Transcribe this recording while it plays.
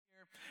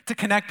to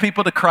connect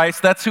people to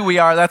Christ. That's who we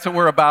are. That's what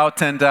we're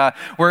about. And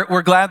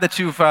we're glad that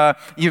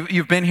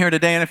you've been here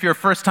today. And if you're a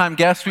first-time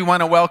guest, we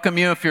want to welcome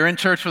you. If you're in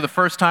church for the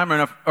first time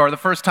or the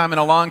first time in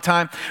a long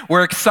time,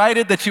 we're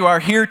excited that you are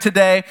here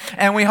today.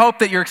 And we hope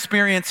that your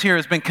experience here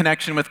has been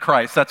connection with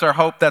Christ. That's our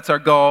hope. That's our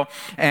goal.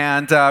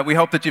 And we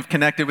hope that you've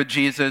connected with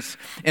Jesus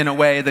in a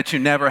way that you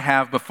never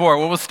have before.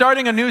 Well, we're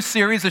starting a new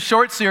series, a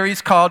short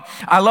series called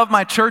I Love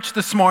My Church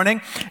this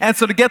morning. And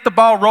so to get the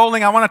ball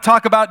rolling, I want to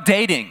talk about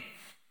dating.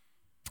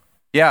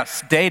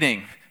 Yes,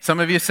 dating. Some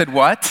of you said,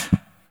 what?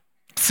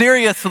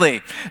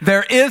 Seriously,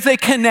 there is a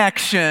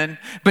connection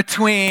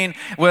between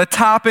the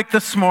topic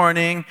this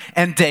morning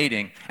and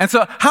dating. And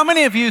so how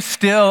many of you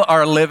still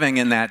are living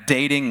in that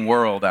dating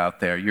world out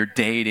there? You're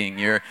dating,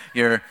 you're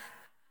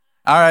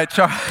all right,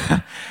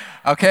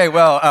 okay,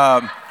 well,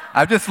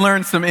 I've just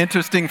learned some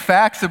interesting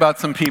facts about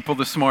some people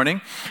this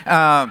morning.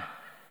 But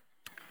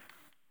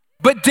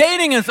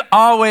dating is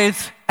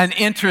always an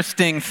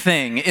interesting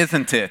thing,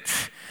 isn't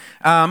it?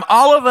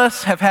 All of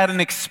us have had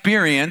an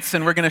experience,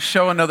 and we're going to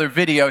show another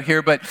video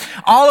here, but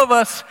all of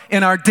us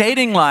in our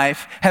dating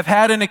life have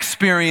had an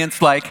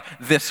experience like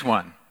this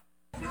one.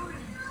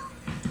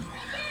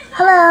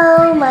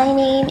 Hello, my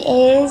name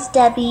is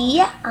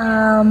Debbie.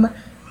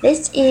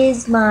 This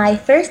is my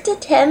first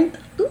attempt,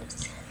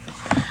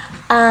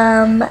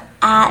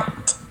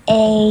 at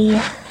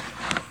a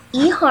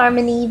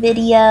eHarmony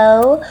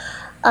video.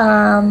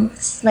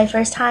 This is my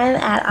first time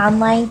at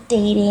online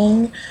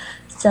dating.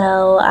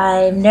 So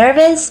I'm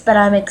nervous, but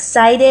I'm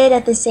excited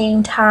at the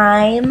same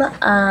time.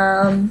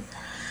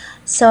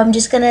 So I'm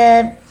just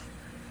gonna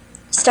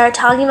start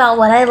talking about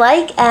what I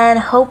like and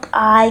hope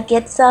I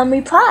get some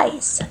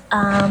replies.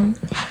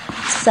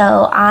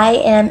 So I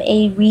am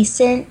a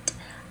recent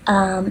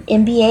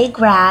MBA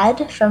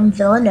grad from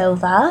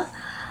Villanova.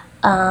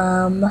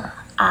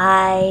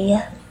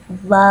 I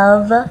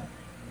love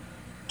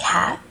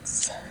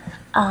cats.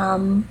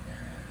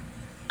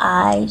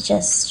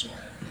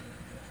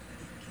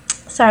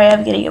 Sorry,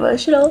 I'm getting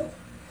emotional.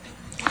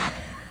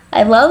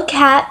 I love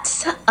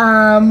cats.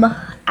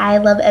 I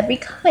love every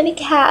kind of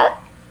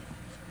cat.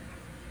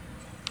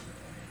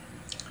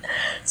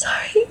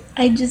 Sorry,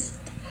 I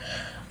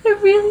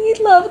really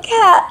love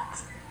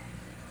cats.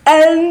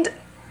 And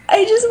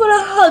I just want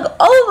to hug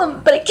all of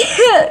them, but I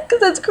can't,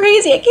 because that's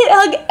crazy. I can't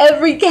hug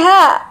every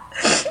cat.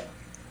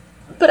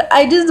 But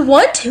I just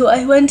want to.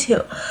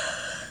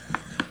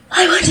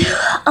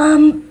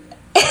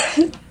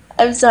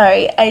 I'm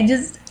sorry.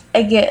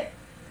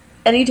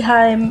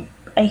 Anytime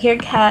I hear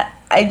cat,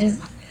 I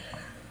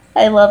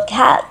love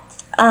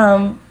cats.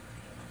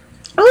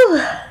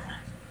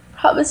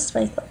 Promised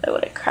myself I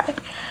wouldn't cry.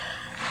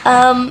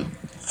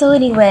 So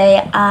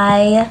anyway,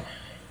 I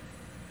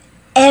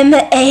am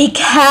a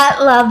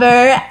cat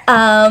lover,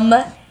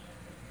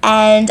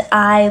 and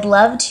I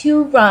love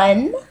to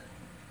run.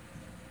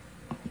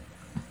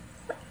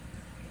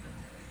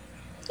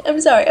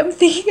 I'm sorry, I'm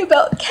thinking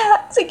about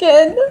cats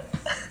again.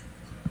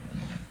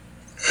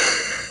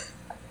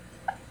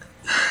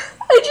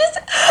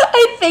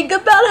 I think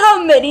about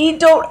how many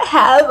don't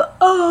have a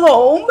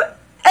home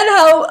and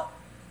how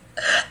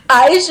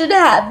I should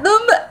have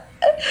them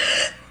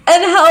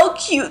and how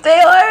cute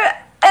they are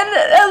and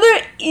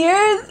their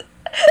ears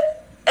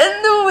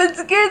and the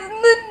whiskers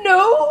and the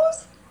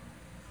nose.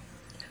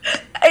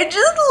 I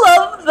just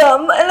love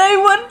them and I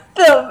want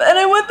them and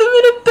I want them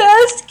in a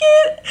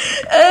basket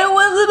and I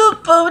want little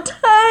bow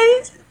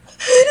ties.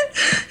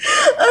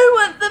 I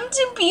want them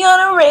to be on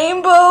a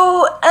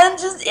rainbow and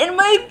just in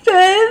my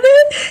bed,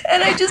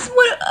 and I just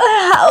want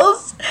a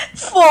house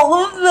full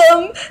of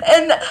them,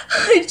 and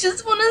I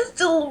just want to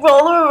still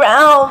roll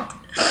around.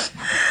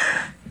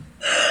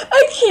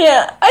 I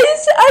can't.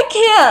 I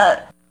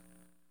can't.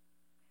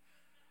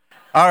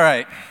 All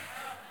right.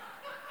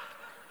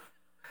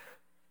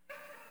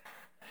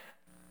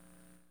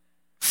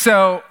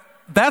 So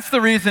that's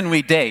the reason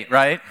we date,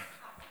 right?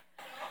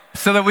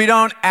 So that we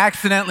don't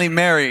accidentally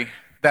marry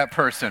that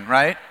person,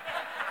 right?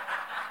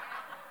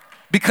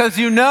 Because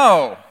you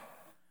know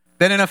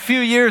that in a few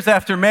years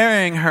after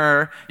marrying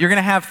her, you're going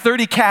to have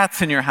 30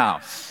 cats in your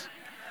house.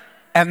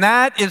 And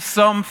that is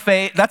some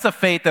fate, that's a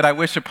fate that I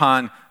wish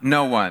upon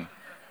no one,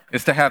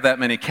 is to have that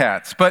many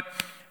cats. But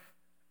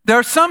there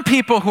are some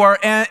people who are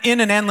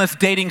in an endless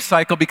dating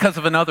cycle because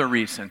of another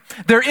reason.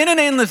 They're in an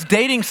endless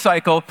dating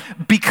cycle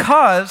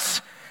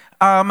because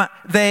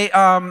they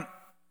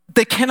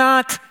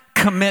cannot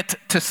commit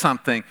to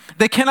something.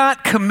 They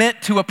cannot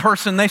commit to a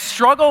person. They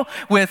struggle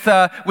with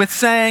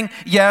saying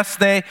yes.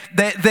 They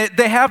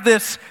have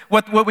this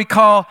what we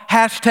call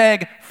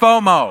hashtag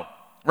FOMO,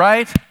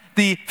 right?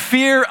 The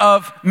fear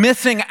of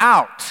missing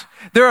out.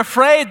 They're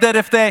afraid that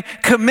if they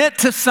commit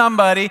to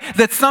somebody,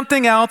 that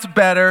something else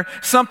better,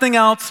 something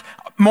else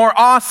more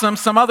awesome,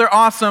 some other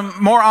awesome,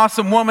 more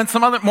awesome woman,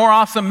 some other more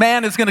awesome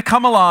man is going to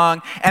come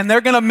along, and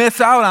they're going to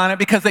miss out on it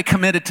because they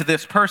committed to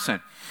this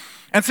person.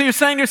 And so you're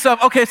saying to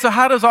yourself, okay, so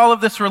how does all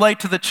of this relate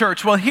to the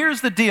church? Well,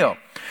 here's the deal.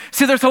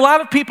 See, there's a lot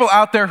of people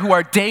out there who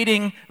are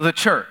dating the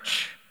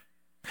church.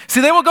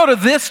 See, they will go to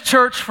this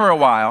church for a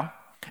while,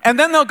 and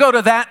then they'll go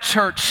to that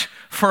church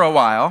for a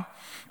while.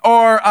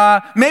 Or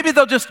maybe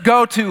they'll just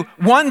go to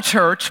one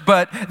church,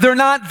 but they're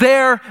not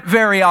there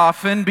very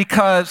often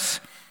because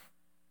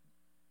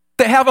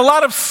they have a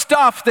lot of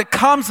stuff that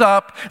comes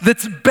up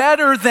that's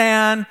better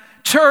than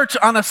church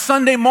on a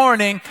Sunday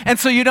morning, and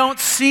so you don't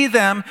see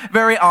them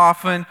very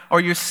often, or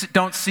you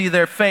don't see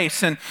their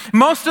face. And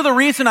most of the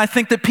reason I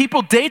think that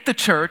people date the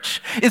church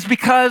is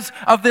because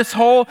of this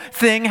whole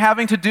thing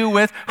having to do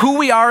with who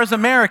we are as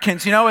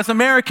Americans. You know, as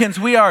Americans,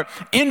 we are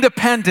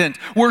independent,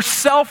 we're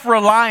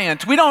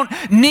self-reliant, we don't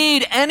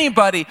need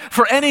anybody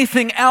for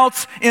anything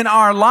else in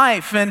our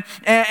life.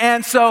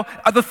 And so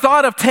the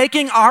thought of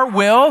taking our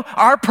will,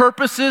 our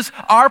purposes,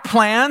 our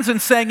plans, and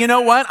saying, you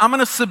know what, I'm going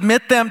to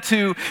submit them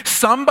to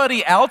somebody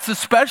else,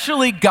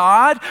 especially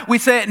God, we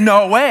say,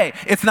 no way,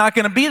 it's not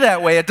going to be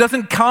that way. It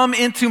doesn't come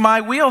into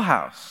my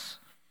wheelhouse.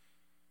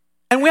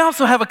 And we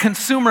also have a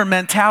consumer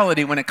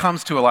mentality when it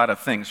comes to a lot of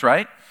things,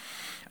 right?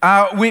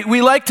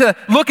 We like to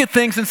look at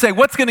things and say,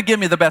 what's going to give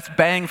me the best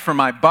bang for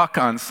my buck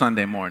on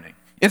Sunday morning?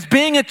 Is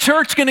being at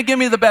church going to give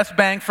me the best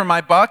bang for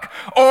my buck,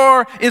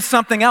 or is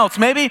something else?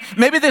 Maybe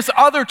this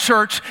other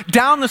church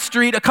down the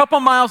street, a couple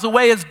miles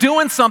away, is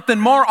doing something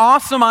more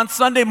awesome on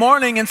Sunday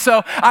morning, and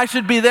so I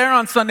should be there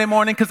on Sunday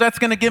morning because that's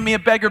going to give me a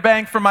bigger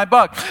bang for my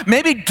buck.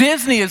 Maybe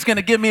Disney is going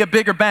to give me a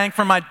bigger bang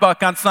for my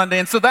buck on Sunday,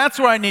 and so that's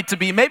where I need to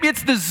be. Maybe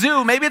it's the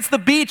zoo, maybe it's the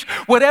beach.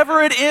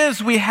 Whatever it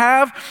is, we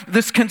have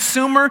this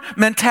consumer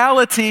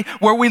mentality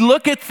where we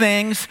look at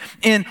things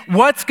in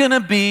what's going to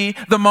be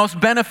the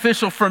most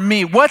beneficial for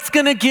me, what's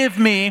going to give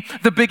me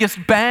the biggest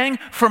bang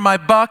for my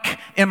buck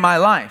in my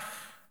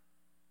life.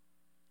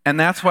 And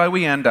that's why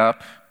we end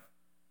up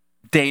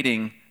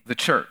dating the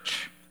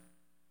church.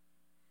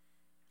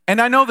 And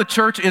I know the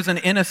church isn't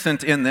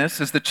innocent in this,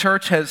 as the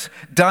church has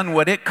done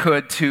what it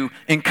could to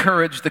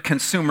encourage the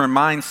consumer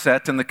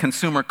mindset and the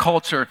consumer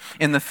culture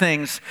in the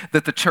things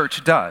that the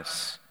church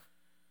does.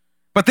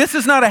 But this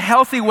is not a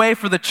healthy way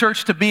for the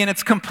church to be, and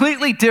it's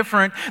completely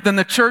different than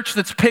the church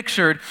that's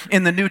pictured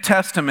in the New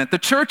Testament. The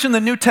church in the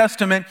New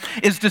Testament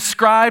is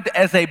described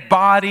as a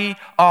body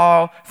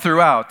all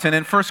throughout. And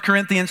in 1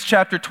 Corinthians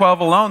chapter 12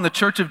 alone, the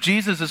church of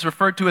Jesus is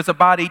referred to as a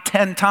body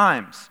 10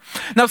 times.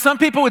 Now, some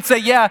people would say,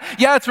 yeah,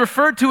 it's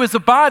referred to as a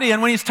body.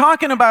 And when he's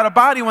talking about a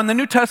body, when the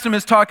New Testament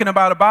is talking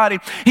about a body,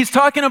 he's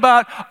talking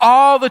about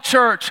all the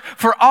church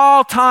for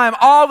all time,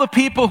 all the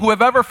people who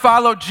have ever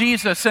followed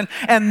Jesus. And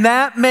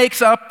that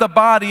makes up the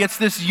body. It's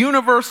this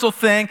universal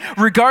thing,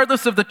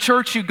 regardless of the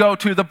church you go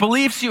to, the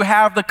beliefs you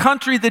have, the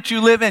country that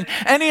you live in,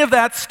 any of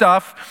that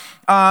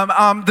stuff.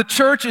 The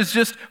church is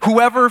just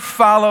whoever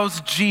follows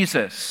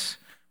Jesus.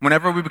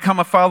 Whenever we become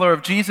a follower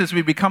of Jesus,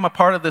 we become a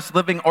part of this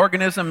living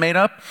organism made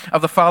up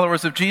of the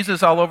followers of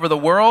Jesus all over the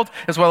world,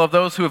 as well as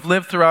those who have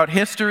lived throughout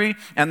history,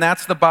 and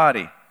that's the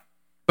body.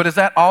 But is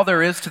that all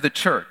there is to the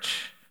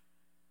church?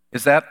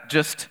 Is that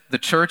just the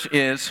church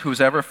is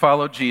who's ever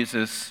followed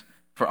Jesus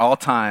for all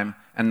time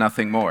and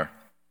nothing more?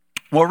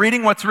 Well,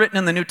 reading what's written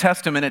in the New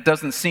Testament, it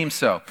doesn't seem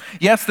so.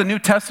 Yes, the New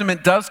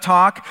Testament does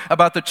talk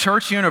about the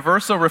church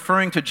universal,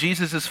 referring to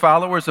Jesus'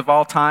 followers of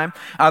all time.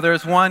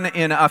 There's one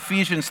in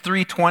Ephesians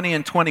 3:20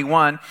 and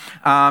 21,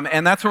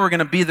 and that's where we're going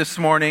to be this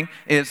morning,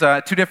 is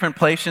two different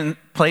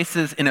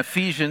places in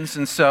Ephesians.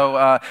 And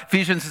so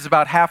Ephesians is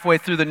about halfway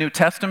through the New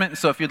Testament, and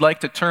so if you'd like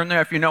to turn there,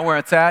 if you know where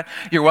it's at,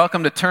 you're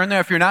welcome to turn there.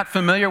 If you're not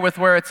familiar with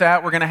where it's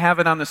at, we're going to have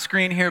it on the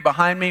screen here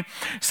behind me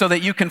so that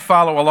you can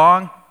follow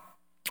along.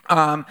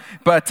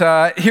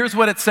 But here's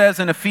what it says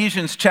in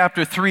Ephesians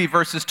chapter 3,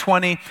 verses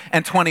 20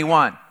 and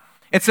 21.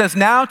 It says,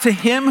 "Now to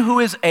him who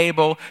is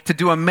able to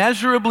do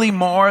immeasurably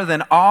more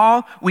than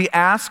all we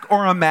ask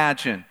or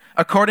imagine,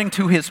 according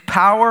to his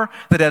power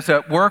that is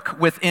at work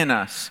within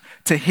us,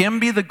 to him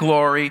be the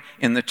glory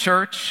in the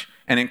church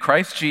and in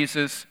Christ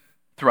Jesus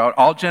throughout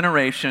all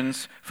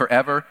generations,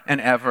 forever and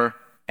ever.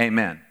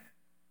 Amen."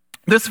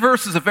 This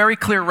verse is a very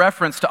clear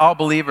reference to all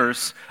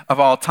believers of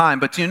all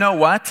time. But do you know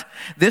what?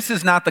 This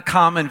is not the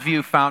common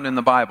view found in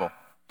the Bible.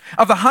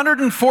 Of the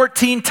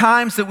 114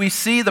 times that we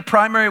see the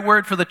primary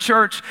word for the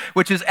church,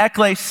 which is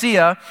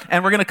ekklesia,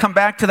 and we're going to come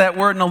back to that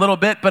word in a little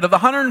bit, but of the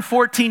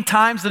 114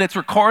 times that it's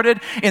recorded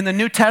in the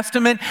New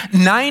Testament,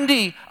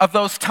 90 of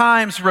those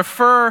times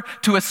refer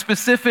to a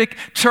specific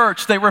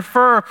church. They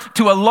refer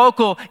to a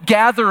local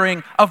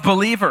gathering of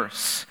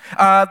believers.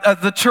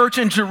 The church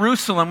in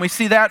Jerusalem, we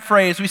see that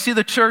phrase. We see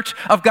the church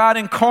of God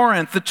in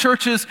Corinth, the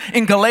churches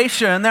in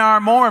Galatia, and there are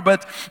more,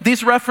 but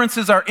these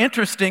references are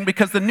interesting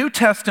because the New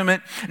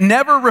Testament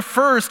never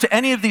refers to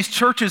any of these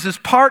churches as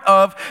part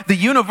of the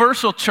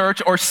universal church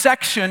or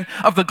section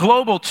of the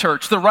global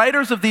church. The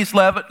writers of these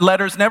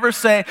letters never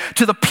say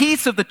to the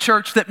piece of the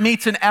church that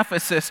meets in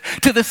Ephesus,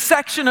 to the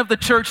section of the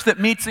church that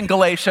meets in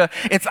Galatia.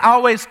 It's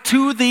always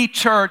to the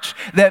church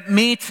that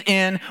meets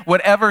in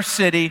whatever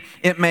city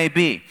it may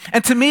be.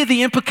 And to me,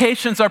 the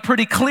implications are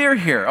pretty clear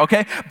here,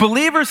 okay?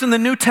 Believers in the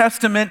New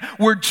Testament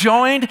were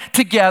joined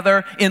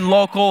together in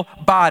local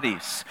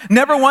bodies.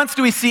 Never once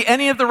do we see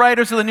any of the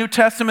writers of the New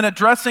Testament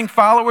addressing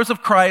followers followers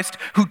of Christ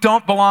who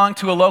don't belong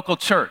to a local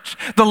church.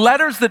 The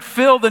letters that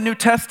fill the New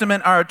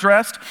Testament are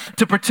addressed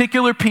to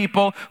particular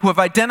people who have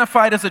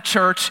identified as a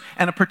church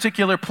and a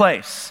particular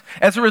place.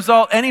 As a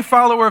result, any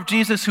follower of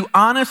Jesus who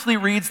honestly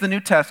reads the New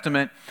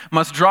Testament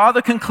must draw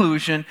the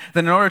conclusion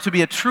that in order to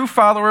be a true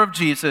follower of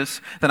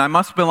Jesus, then I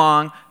must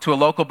belong to a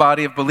local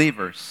body of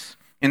believers.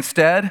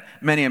 Instead,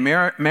 many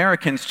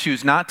Americans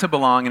choose not to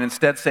belong and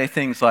instead say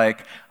things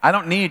like, I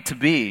don't need to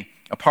be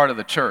a part of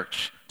the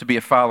church to be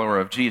a follower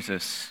of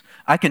Jesus.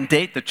 I can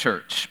date the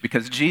church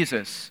because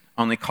Jesus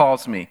only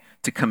calls me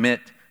to commit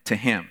to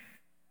him.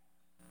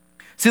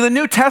 See, the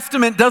New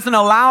Testament doesn't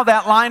allow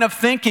that line of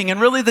thinking, and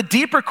really the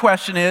deeper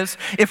question is,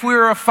 if we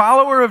were a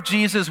follower of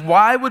Jesus,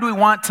 why would we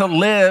want to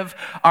live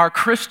our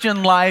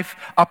Christian life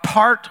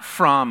apart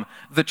from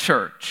the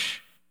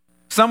church?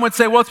 Some would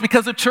say, well, it's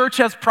because the church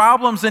has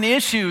problems and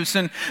issues,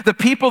 and the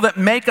people that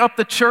make up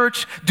the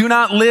church do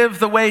not live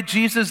the way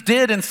Jesus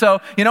did, and so,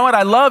 you know what,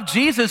 I love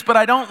Jesus, but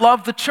I don't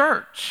love the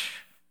church.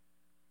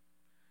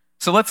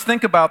 So let's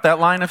think about that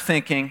line of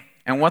thinking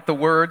and what the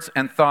words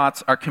and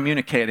thoughts are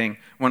communicating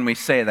when we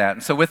say that.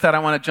 And so with that, I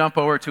want to jump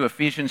over to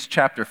Ephesians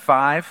chapter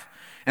 5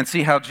 and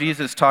see how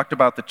Jesus talked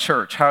about the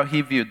church, how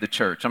he viewed the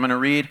church. I'm going to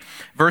read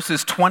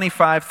verses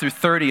 25 through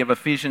 30 of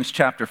Ephesians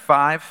chapter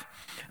 5.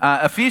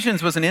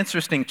 Ephesians was an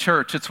interesting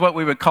church. It's what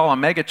we would call a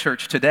mega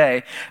church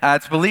today.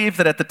 It's believed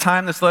that at the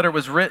time this letter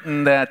was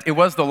written that it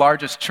was the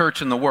largest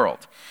church in the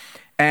world.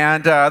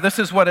 And this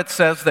is what it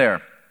says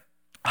there.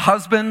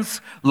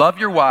 Husbands, love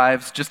your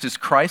wives just as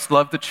Christ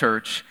loved the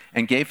church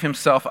and gave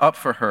himself up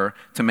for her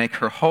to make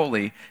her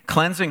holy,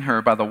 cleansing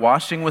her by the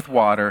washing with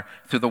water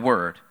through the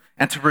word,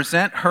 and to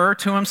present her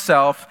to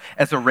himself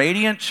as a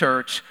radiant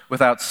church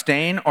without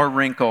stain or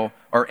wrinkle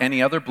or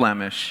any other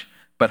blemish,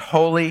 but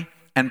holy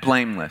and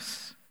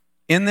blameless.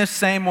 In this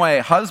same way,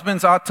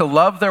 husbands ought to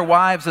love their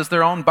wives as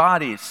their own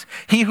bodies.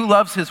 He who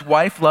loves his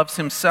wife loves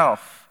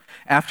himself.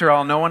 After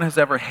all, no one has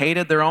ever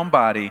hated their own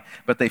body,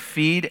 but they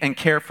feed and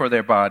care for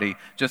their body,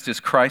 just as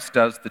Christ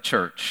does the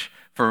church.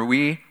 For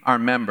we are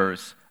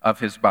members of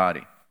his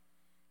body.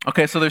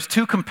 Okay, so there's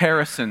two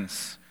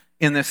comparisons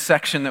in this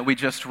section that we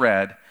just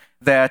read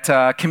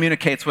that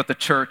communicates what the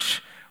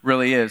church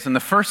really is. And the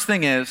first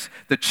thing is,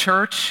 the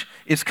church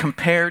is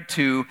compared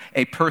to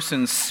a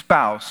person's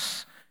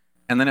spouse,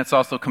 and then it's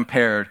also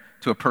compared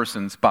to a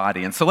person's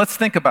body. And so let's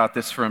think about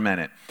this for a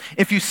minute.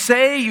 If you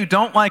say you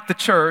don't like the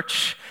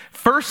church,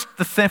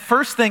 the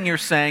first thing you're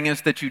saying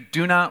is that you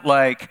do not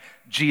like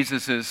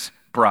Jesus'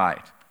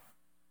 bride.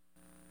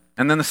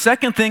 And then the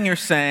second thing you're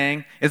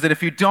saying is that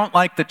if you don't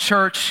like the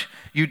church,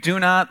 you do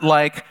not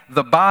like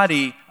the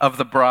body of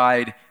the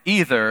bride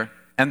either.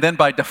 And then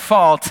by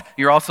default,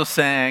 you're also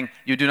saying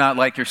you do not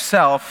like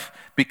yourself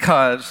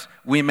because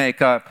we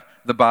make up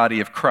the body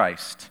of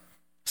Christ.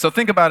 So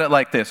think about it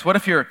like this. What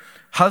if your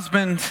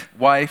husband,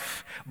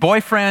 wife,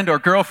 boyfriend, or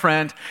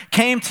girlfriend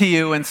came to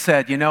you and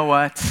said, you know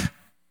what?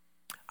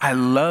 I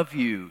love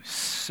you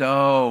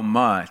so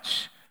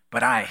much,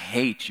 but I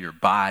hate your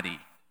body.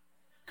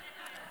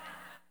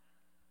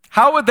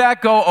 How would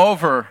that go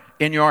over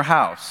in your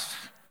house?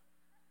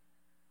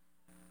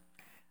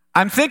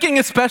 I'm thinking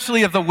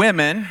especially of the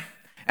women,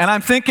 and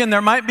I'm thinking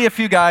there might be a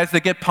few guys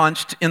that get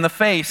punched in the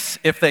face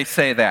if they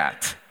say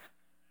that.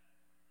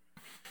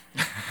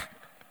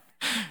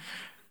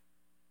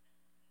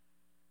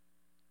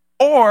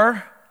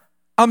 Or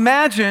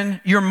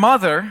imagine your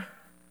mother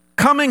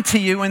coming to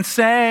you and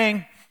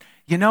saying,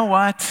 you know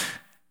what?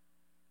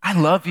 I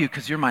love you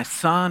because you're my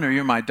son or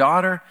you're my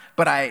daughter,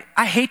 but I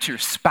hate your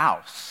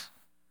spouse.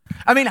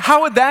 I mean,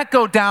 how would that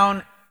go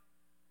down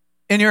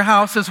in your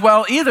house as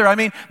well either? I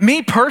mean,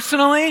 me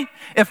personally,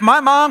 if my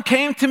mom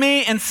came to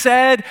me and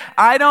said,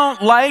 I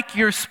don't like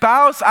your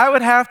spouse, I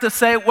would have to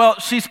say, well,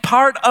 she's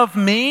part of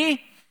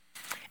me.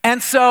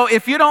 And so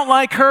if you don't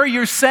like her,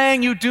 you're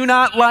saying you do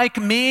not like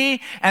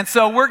me. And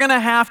so we're going to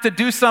have to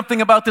do something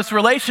about this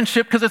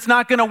relationship because it's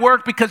not going to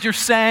work because you're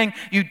saying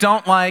you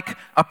don't like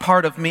a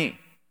part of me.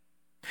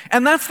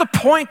 And that's the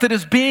point that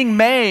is being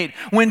made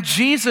when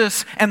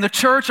Jesus and the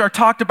church are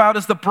talked about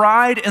as the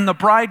bride and the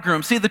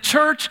bridegroom. See, the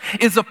church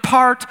is a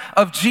part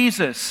of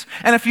Jesus.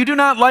 And if you do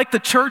not like the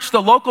church,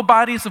 the local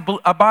body is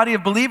a body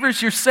of believers,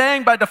 you're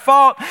saying by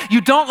default you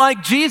don't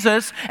like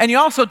Jesus and you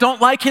also don't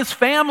like his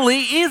family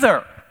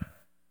either.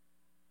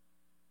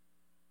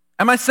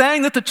 Am I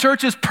saying that the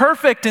church is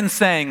perfect in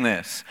saying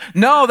this?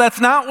 No,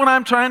 that's not what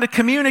I'm trying to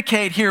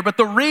communicate here. But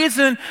the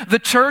reason the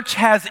church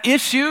has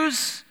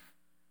issues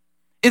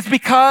is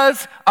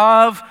because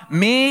of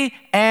me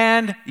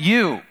and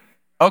you.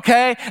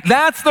 Okay?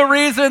 That's the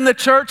reason the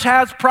church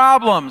has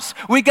problems.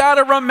 We got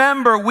to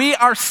remember we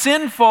are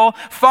sinful,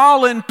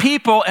 fallen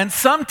people, and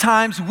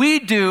sometimes we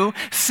do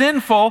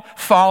sinful,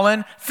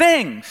 fallen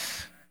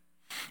things.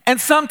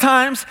 And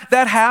sometimes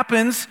that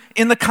happens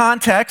in the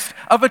context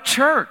of a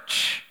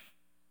church.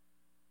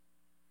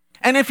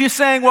 And if you're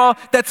saying, well,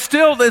 that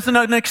still isn't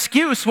an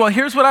excuse, well,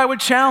 here's what I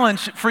would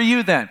challenge for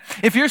you then.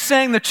 If you're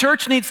saying the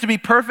church needs to be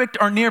perfect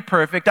or near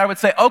perfect, I would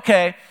say,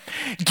 okay,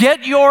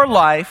 get your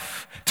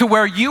life to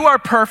where you are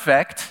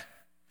perfect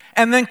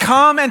and then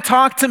come and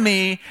talk to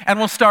me, and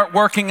we'll start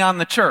working on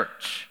the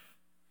church.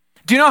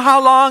 Do you know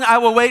how long I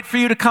will wait for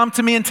you to come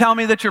to me and tell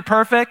me that you're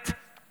perfect?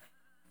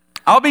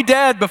 I'll be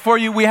dead before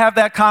we have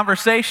that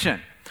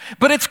conversation.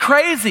 But it's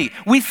crazy.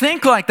 We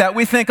think like that.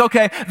 We think,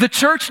 okay, the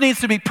church needs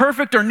to be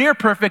perfect or near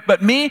perfect, but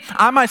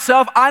I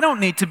myself, I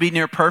don't need to be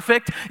near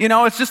perfect.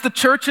 It's just the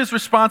church's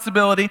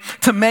responsibility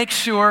to make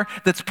sure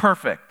that's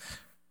perfect.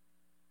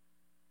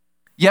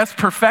 Yes,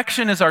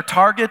 perfection is our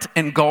target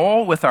and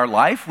goal with our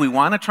life. We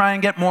want to try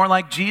and get more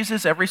like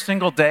Jesus every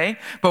single day.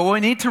 But what we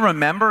need to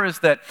remember is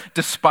that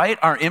despite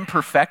our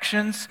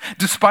imperfections,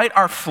 despite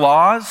our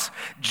flaws,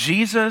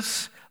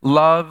 Jesus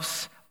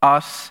loves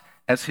us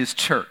as his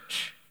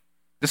church.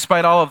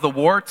 Despite all of the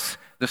warts,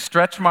 the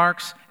stretch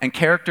marks, and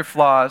character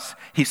flaws,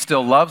 he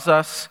still loves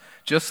us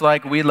just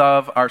like we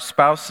love our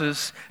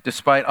spouses,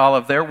 despite all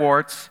of their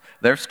warts,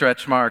 their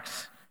stretch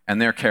marks,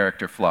 and their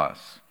character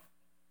flaws.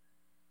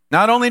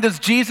 Not only does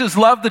Jesus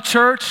love the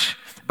church,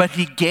 but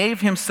he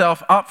gave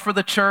himself up for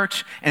the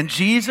church, and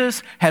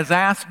Jesus has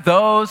asked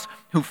those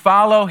who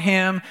follow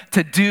him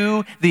to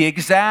do the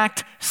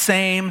exact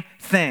same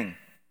thing.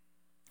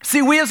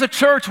 See, we as a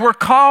church, we're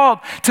called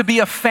to be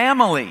a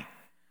family.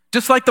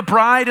 Just like the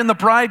bride and the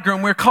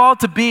bridegroom, we're called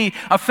to be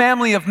a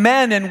family of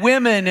men and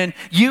women and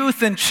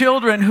youth and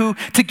children who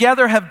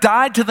together have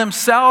died to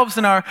themselves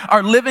and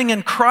are living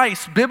in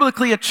Christ.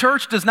 Biblically, a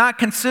church does not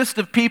consist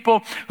of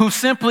people who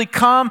simply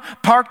come,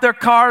 park their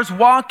cars,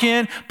 walk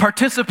in,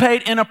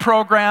 participate in a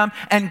program,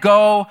 and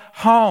go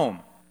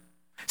home.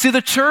 See,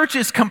 the church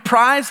is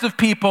comprised of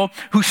people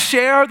who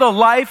share the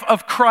life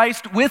of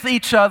Christ with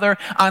each other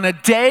on a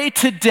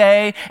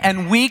day-to-day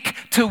and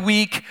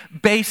week-to-week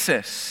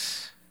basis.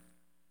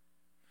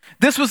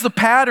 This was the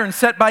pattern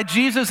set by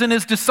Jesus and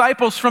his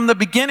disciples from the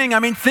beginning.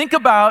 Think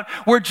about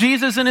where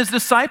Jesus and his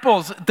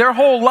disciples, their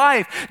whole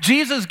life.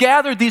 Jesus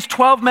gathered these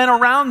 12 men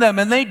around them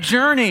and they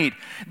journeyed.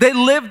 They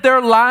lived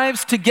their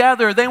lives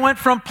together. They went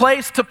from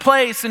place to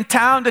place and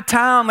town to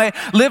town. They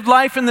lived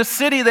life in the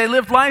city. They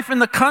lived life in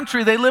the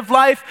country. They lived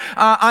life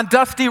on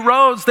dusty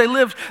roads. They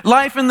lived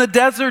life in the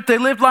desert. They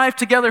lived life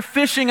together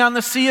fishing on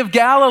the Sea of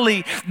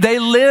Galilee. They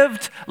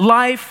lived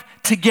life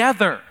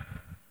together.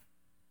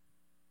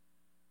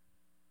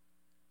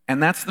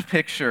 And that's the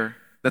picture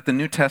that the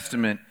New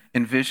Testament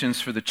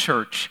envisions for the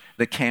church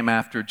that came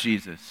after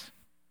Jesus.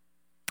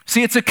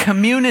 See, it's a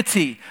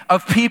community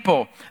of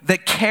people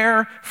that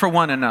care for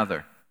one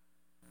another.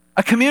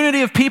 A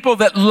community of people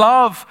that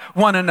love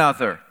one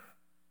another,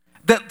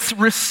 that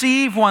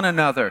receive one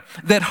another,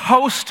 that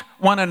host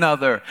one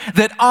another,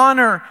 that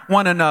honor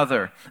one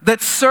another,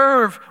 that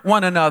serve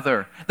one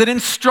another, that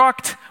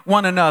instruct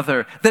one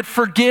another, that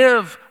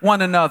forgive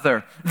one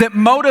another, that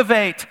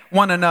motivate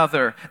one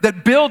another,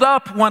 that build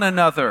up one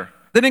another,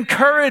 that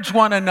encourage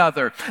one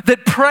another,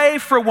 that pray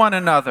for one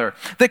another,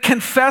 that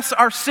confess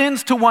our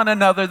sins to one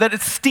another, that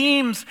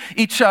esteems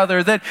each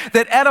other, that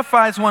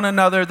edifies one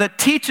another, that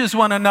teaches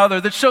one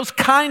another, that shows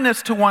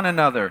kindness to one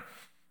another,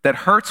 that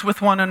hurts with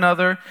one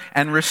another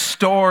and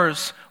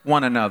restores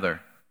one another.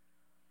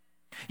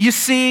 You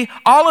see,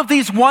 all of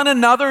these one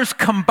another's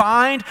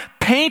combined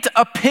paint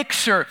a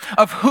picture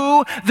of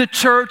who the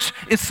church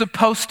is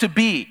supposed to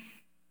be.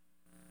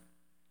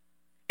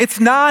 It's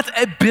not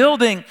a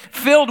building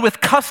filled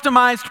with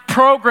customized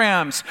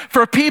programs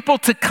for people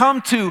to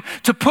come to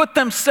put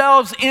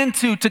themselves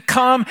into, to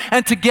come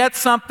and to get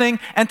something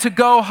and to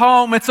go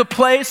home. It's a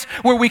place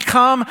where we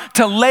come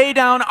to lay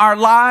down our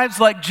lives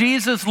like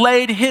Jesus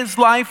laid his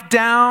life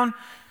down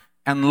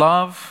and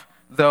love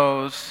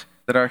those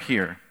that are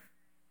here.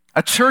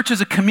 A church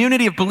is a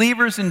community of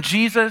believers in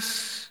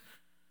Jesus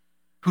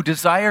who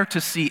desire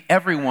to see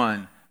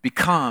everyone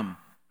become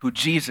who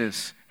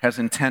Jesus has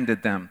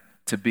intended them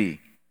to be.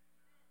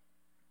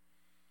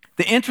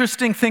 The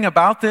interesting thing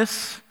about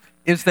this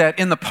is that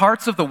in the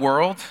parts of the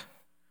world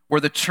where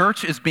the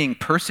church is being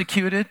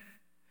persecuted,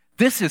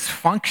 this is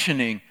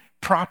functioning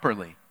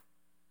properly.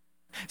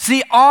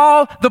 See,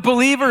 all the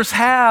believers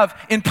have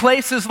in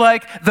places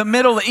like the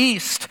Middle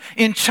East,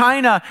 in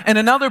China, and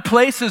in other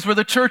places where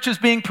the church is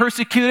being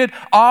persecuted,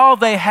 all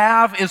they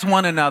have is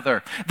one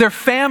another. Their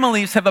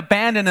families have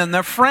abandoned them.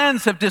 Their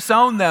friends have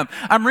disowned them.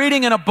 I'm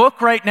reading in a book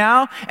right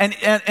now,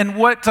 and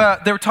what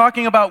they're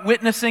talking about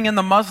witnessing in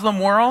the Muslim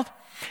world.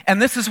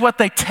 And this is what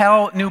they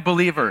tell new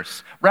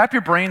believers. Wrap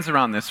your brains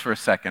around this for a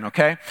second,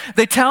 okay?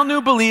 They tell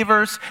new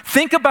believers,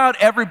 think about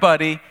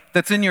everybody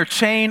that's in your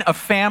chain of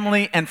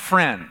family and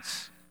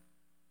friends.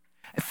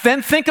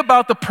 Then think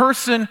about the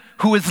person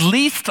who is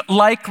least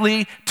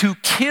likely to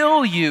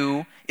kill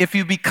you if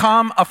you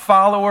become a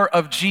follower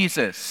of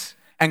Jesus,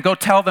 and go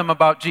tell them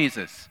about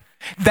Jesus.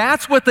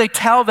 That's what they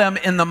tell them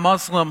in the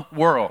Muslim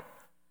world.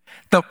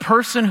 The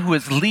person who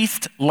is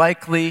least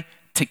likely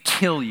to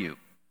kill you.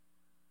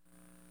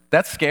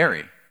 That's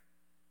scary.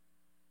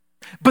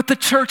 But the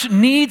church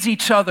needs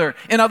each other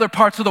in other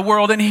parts of the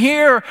world. And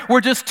here, we're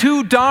just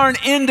too darn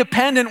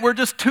independent. We're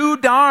just too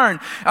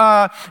darn,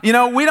 we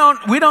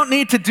don't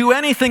need to do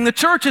anything. The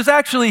church is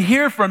actually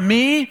here for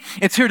me.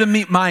 It's here to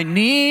meet my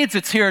needs.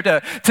 It's here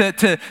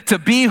to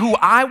be who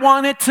I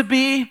want it to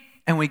be.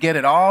 and we get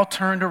it all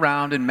turned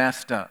around and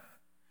messed up.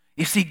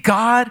 You see,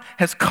 God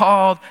has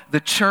called the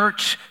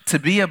church to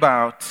be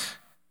about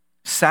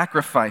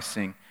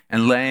sacrificing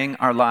and laying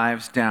our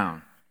lives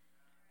down.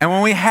 And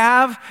when we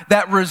have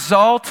that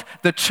result,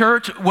 the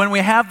church, when we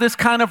have this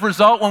kind of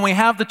result, when we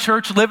have the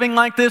church living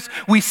like this,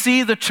 we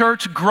see the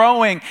church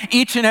growing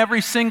each and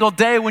every single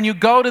day. When you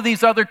go to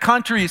these other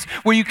countries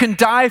where you can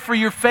die for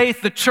your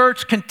faith, the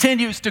church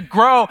continues to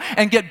grow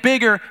and get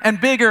bigger and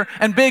bigger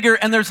and bigger,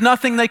 and there's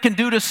nothing they can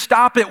do to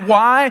stop it.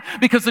 Why?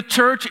 Because the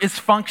church is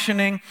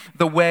functioning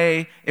the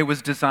way it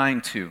was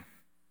designed to.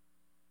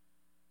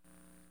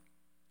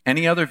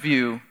 Any other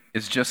view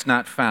is just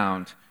not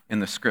found in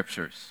the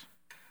scriptures.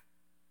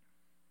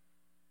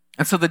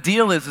 And so the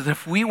deal is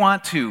if we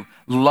want to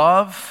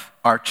love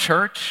our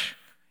church,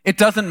 it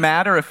doesn't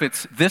matter if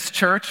it's this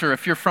church or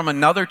if you're from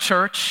another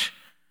church.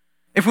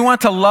 If we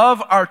want to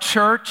love our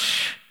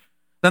church,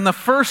 then the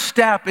first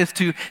step is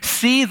to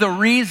see the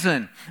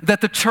reason that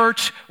the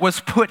church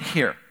was put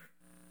here.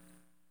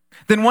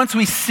 Then once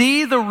we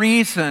see the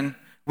reason,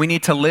 we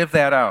need to live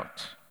that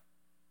out.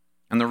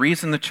 And the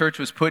reason the church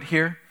was put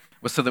here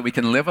was so that we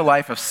can live a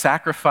life of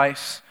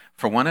sacrifice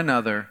for one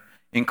another,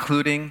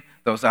 including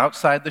those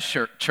outside the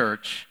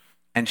church,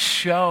 and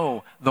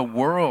show the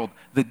world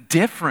the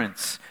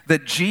difference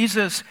that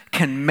Jesus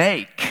can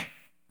make.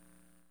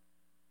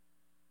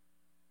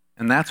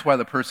 And that's why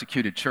the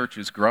persecuted church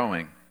is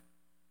growing,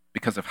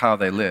 because of how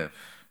they live.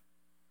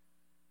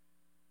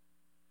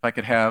 If I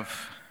could have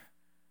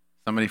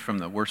somebody from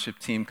the worship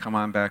team come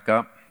on back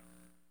up.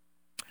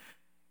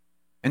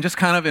 And just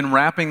kind of in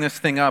wrapping this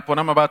thing up, what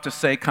I'm about to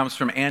say comes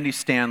from Andy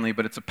Stanley,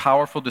 but it's a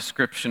powerful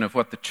description of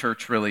what the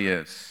church really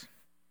is.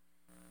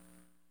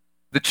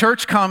 The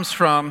church comes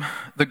from,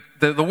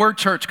 the word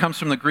church comes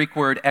from the Greek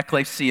word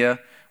ekklesia,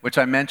 which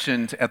I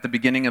mentioned at the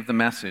beginning of the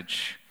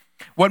message.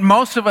 What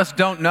most of us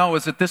don't know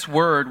is that this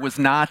word was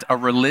not a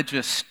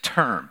religious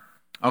term,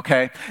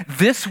 okay?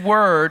 This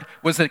word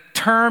was a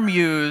term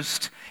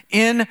used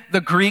in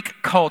the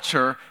Greek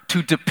culture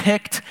to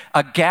depict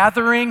a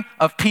gathering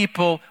of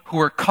people who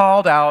were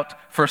called out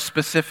for a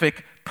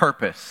specific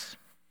purpose.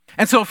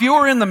 And so if you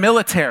were in the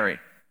military,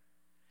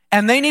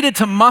 and they needed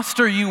to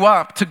muster you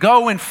up to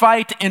go and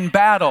fight in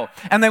battle,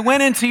 and they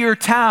went into your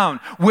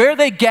town, where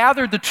they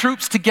gathered the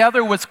troops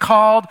together was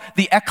called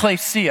the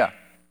ekklesia.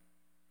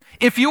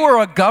 If you were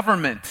a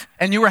government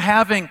and you were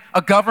having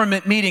a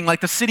government meeting,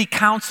 like the city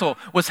council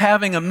was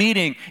having a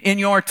meeting in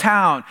your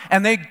town,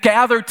 and they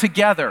gathered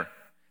together,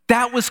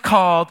 that was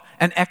called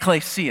an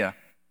ekklesia.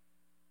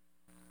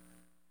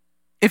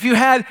 If you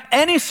had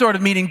any sort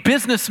of meeting,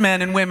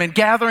 businessmen and women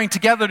gathering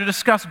together to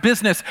discuss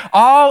business,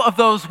 all of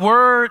those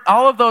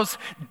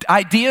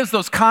ideas,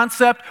 those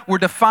concepts were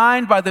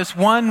defined by this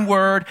one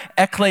word,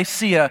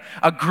 ekklesia,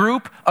 a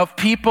group of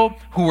people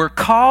who were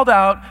called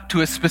out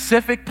to a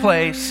specific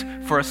place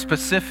for a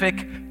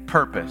specific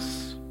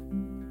purpose.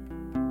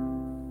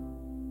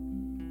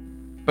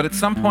 But at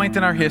some point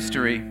in our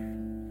history,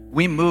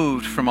 we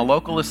moved from a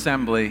local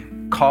assembly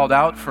called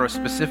out for a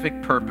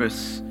specific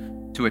purpose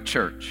to a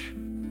church.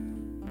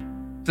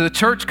 So the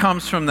church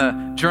comes from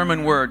the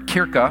German word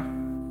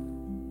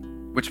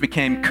Kirche, which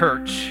became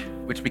Kirch,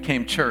 which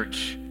became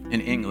church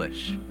in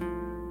English.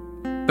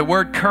 The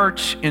word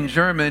Kirch in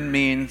German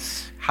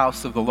means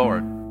house of the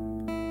Lord.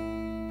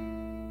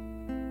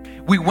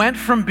 We went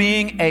from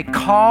being a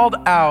called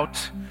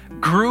out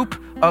group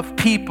of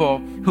people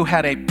who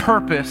had a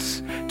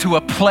purpose to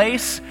a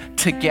place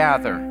to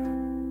gather.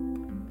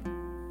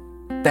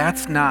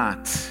 That's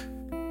not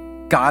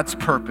God's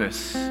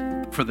purpose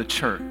for the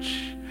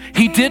church.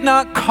 He did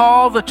not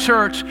call the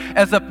church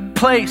as a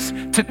place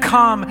to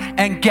come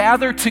and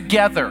gather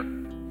together.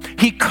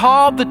 He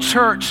called the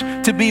church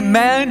to be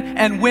men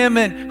and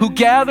women who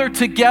gather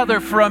together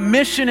for a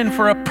mission and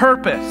for a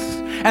purpose.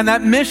 And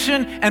that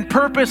mission and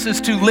purpose is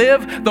to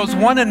live those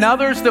one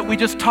another's that we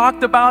just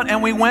talked about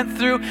and we went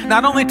through.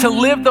 Not only to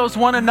live those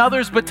one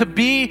another's, but to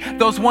be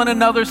those one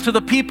another's to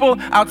the people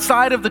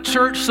outside of the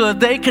church so that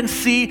they can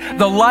see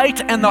the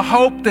light and the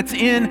hope that's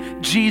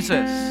in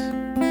Jesus.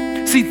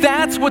 See,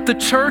 that's what the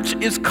church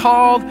is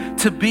called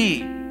to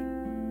be.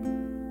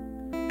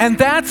 And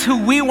that's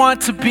who we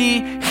want to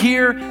be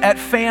here at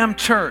Fam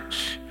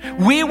Church.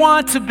 We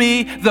want to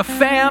be the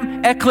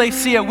Fam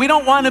Ekklesia. We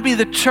don't want to be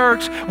the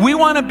church. We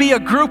want to be a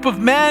group of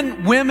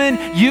men, women,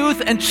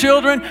 youth, and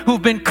children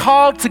who've been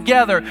called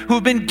together,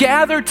 who've been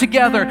gathered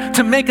together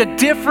to make a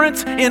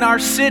difference in our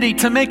city,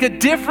 to make a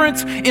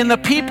difference in the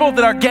people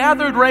that are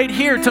gathered right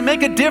here, to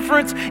make a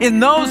difference in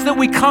those that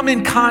we come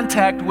in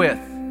contact with.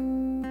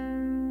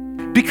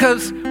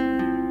 Because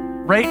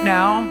right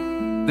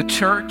now, the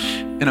church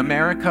in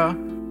America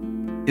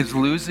is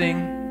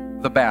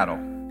losing the battle.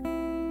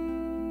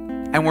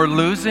 And we're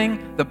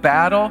losing the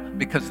battle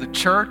because the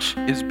church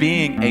is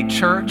being a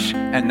church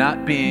and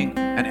not being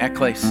an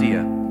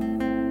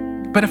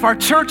ekklesia. But if our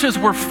churches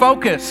were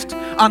focused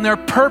on their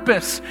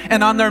purpose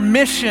and on their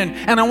mission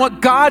and on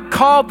what God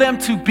called them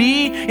to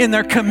be in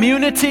their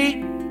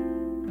community,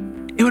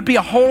 it would be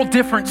a whole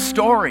different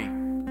story.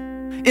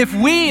 If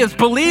we as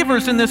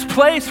believers in this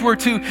place were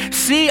to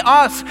see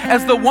us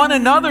as the one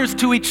another's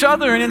to each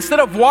other, and instead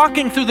of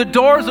walking through the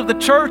doors of the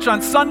church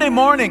on Sunday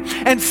morning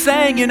and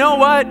saying, you know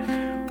what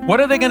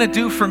are they going to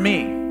do for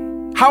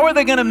me? How are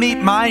they going to meet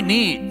my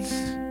needs?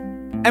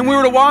 And we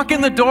were to walk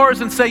in the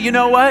doors and say, you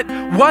know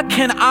what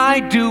can I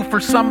do for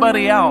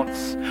somebody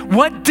else?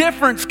 What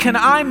difference can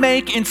I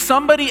make in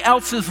somebody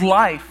else's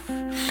life?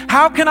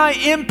 How can I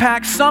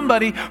impact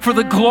somebody for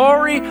the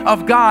glory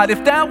of God?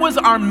 If that was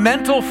our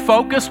mental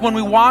focus when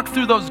we walk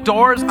through those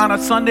doors on a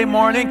Sunday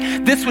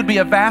morning, this would be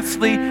a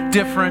vastly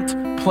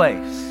different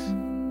place.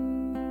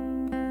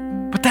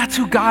 But that's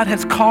who God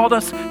has called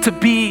us to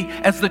be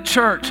as the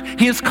church.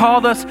 He has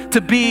called us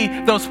to be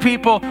those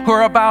people who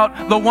are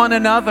about the one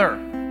another,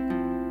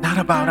 not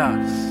about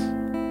us.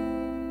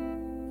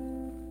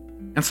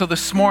 And so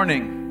this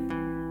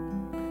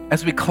morning,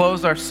 as we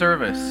close our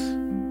service,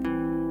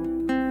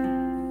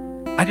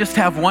 I just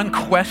have one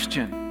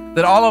question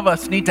that all of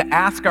us need to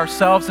ask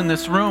ourselves in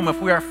this room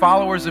if we are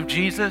followers of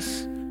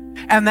Jesus.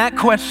 And that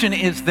question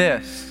is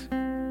this: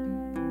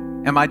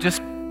 am I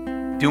just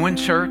doing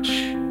church,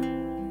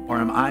 or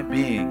am I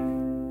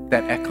being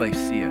that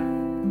ecclesia?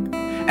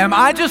 Am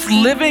I just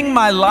living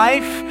my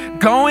life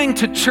going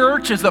to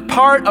church as a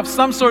part of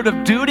some sort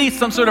of duty,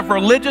 some sort of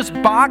religious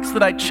box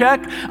that I check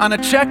on a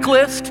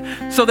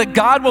checklist so that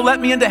God will let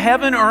me into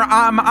heaven? Or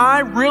am I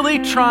really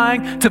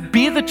trying to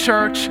be the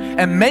church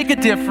and make a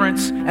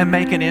difference and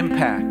make an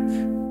impact?